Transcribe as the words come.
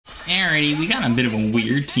Alrighty, we got a bit of a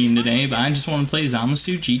weird team today, but I just want to play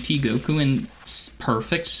Zamasu, GT, Goku, and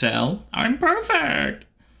Perfect Cell. I'm perfect!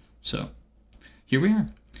 So, here we are.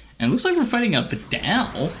 And it looks like we're fighting a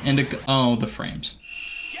Vidal and a... Oh, the frames.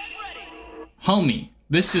 Homie,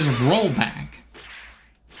 this is rollback.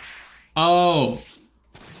 Oh.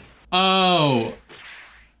 Oh.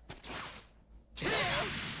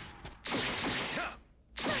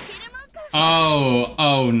 Oh.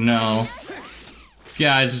 Oh, no.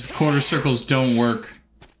 Guys, quarter circles don't work.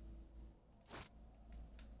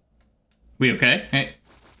 We okay? Hey.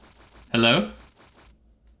 Hello?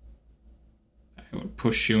 I will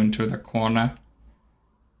push you into the corner.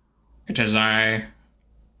 It is I,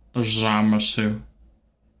 Zamasu.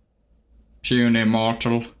 Puny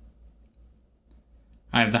mortal.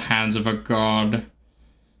 I have the hands of a god.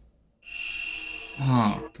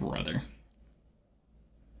 Oh, brother.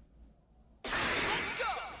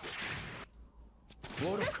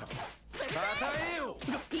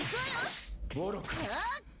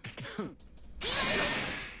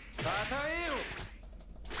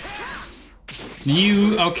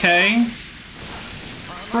 You okay?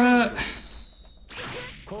 Bruh.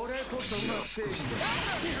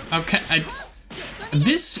 Okay,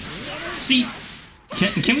 see,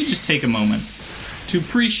 can we just take a moment to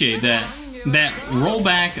appreciate that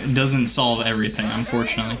rollback doesn't solve everything,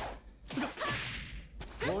 unfortunately.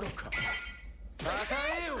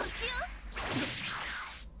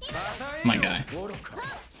 My guy.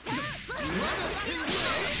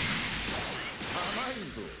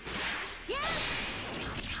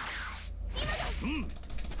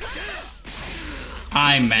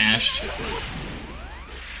 I mashed.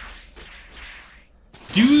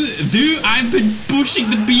 Dude, I've been pushing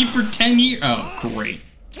the B for 10 years. Oh, great.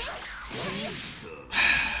 I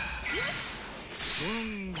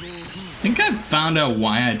think I've found out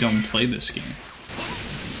why I don't play this game.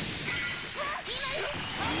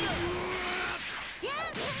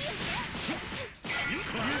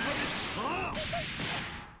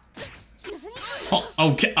 Oh,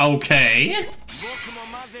 okay.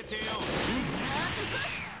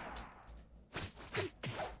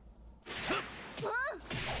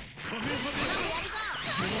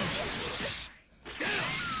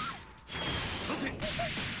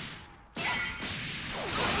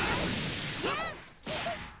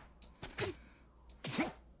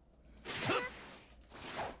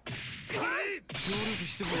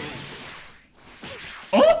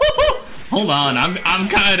 Oh, hold on, I'm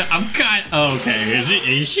kind. Okay,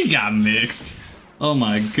 she got mixed. Oh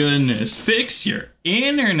my goodness, fix your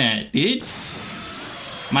internet, dude.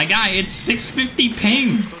 My guy, it's 650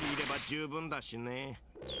 ping.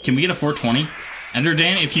 Can we get a 420?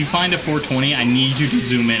 Enderdan, if you find a 420, I need you to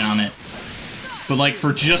zoom in on it. But like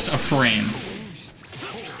for just a frame.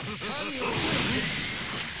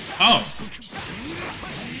 Oh.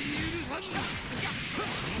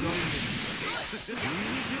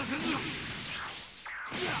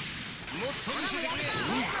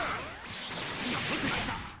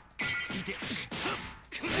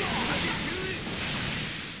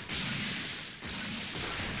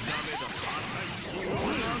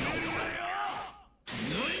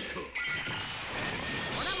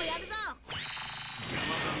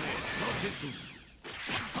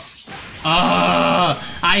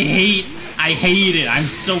 I hate it. I'm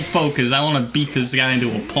so focused. I want to beat this guy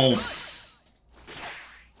into a pulp.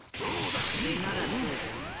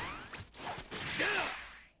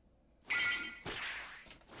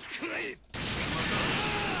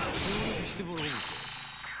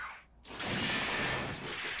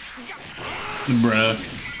 Bruh.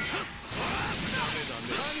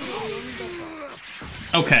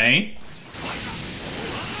 Okay.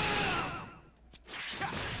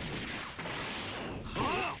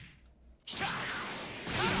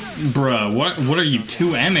 Bruh, what are you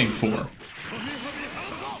 2M'ing for?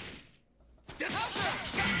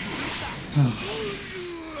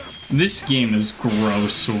 This game is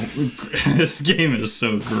gross. This game is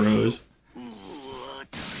so gross.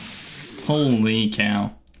 Holy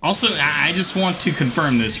cow. Also, I just want to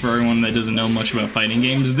confirm this for everyone that doesn't know much about fighting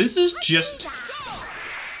games. This is just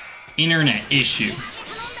internet issue.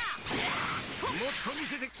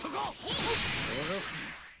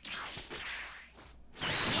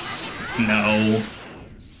 No.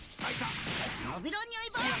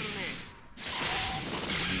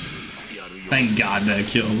 Thank God that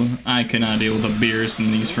killed. I cannot deal with a Beerus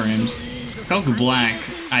in these frames. Goku Black,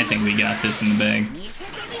 I think we got this in the bag.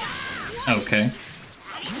 Okay.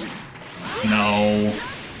 No.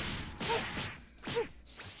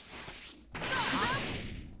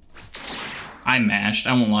 I mashed,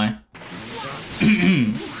 I won't lie.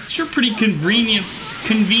 Sure pretty convenient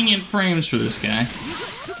convenient frames for this guy.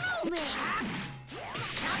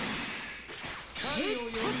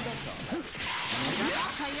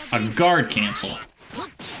 A guard cancel.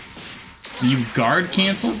 You guard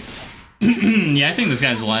canceled? Yeah, I think this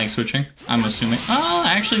guy's lag switching. I'm assuming. Oh,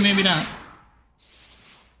 actually, maybe not.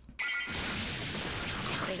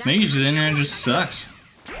 Maybe his internet just sucks.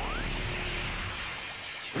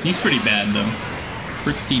 He's pretty bad, though.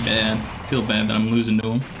 Pretty bad. I feel bad that I'm losing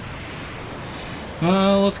to him.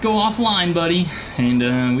 Let's go offline, buddy,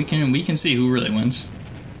 and we can see who really wins.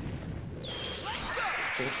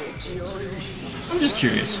 I'm just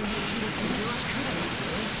curious.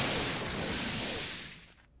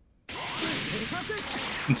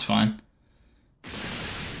 It's fine.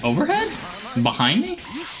 Overhead? Behind me?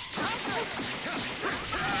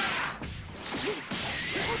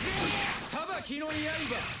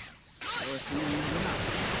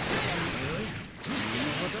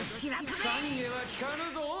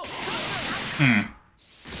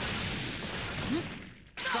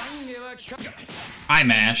 I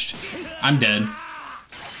mashed. I'm dead.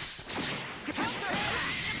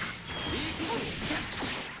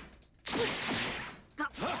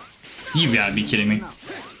 You've got to be kidding me.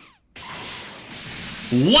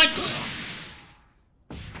 What?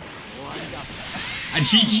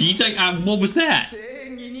 GG's like, what was that?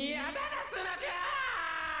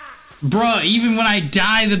 Bruh, even when I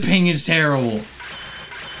die, the ping is terrible.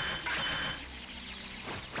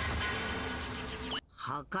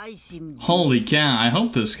 Holy cow, I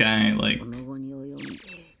hope this guy, like...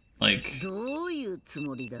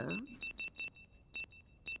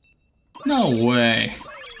 No way.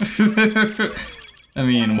 I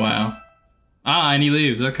mean, wow. Ah, and he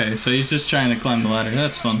leaves. Okay, so he's just trying to climb the ladder.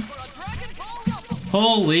 That's fun.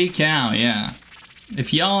 Holy cow, yeah.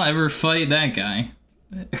 If y'all ever fight that guy,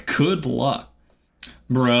 good luck.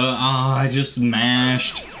 Bruh, I just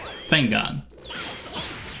mashed. Thank God.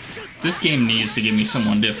 This game needs to give me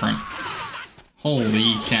someone different.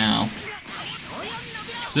 Holy cow.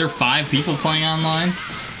 Is there 5 people playing online?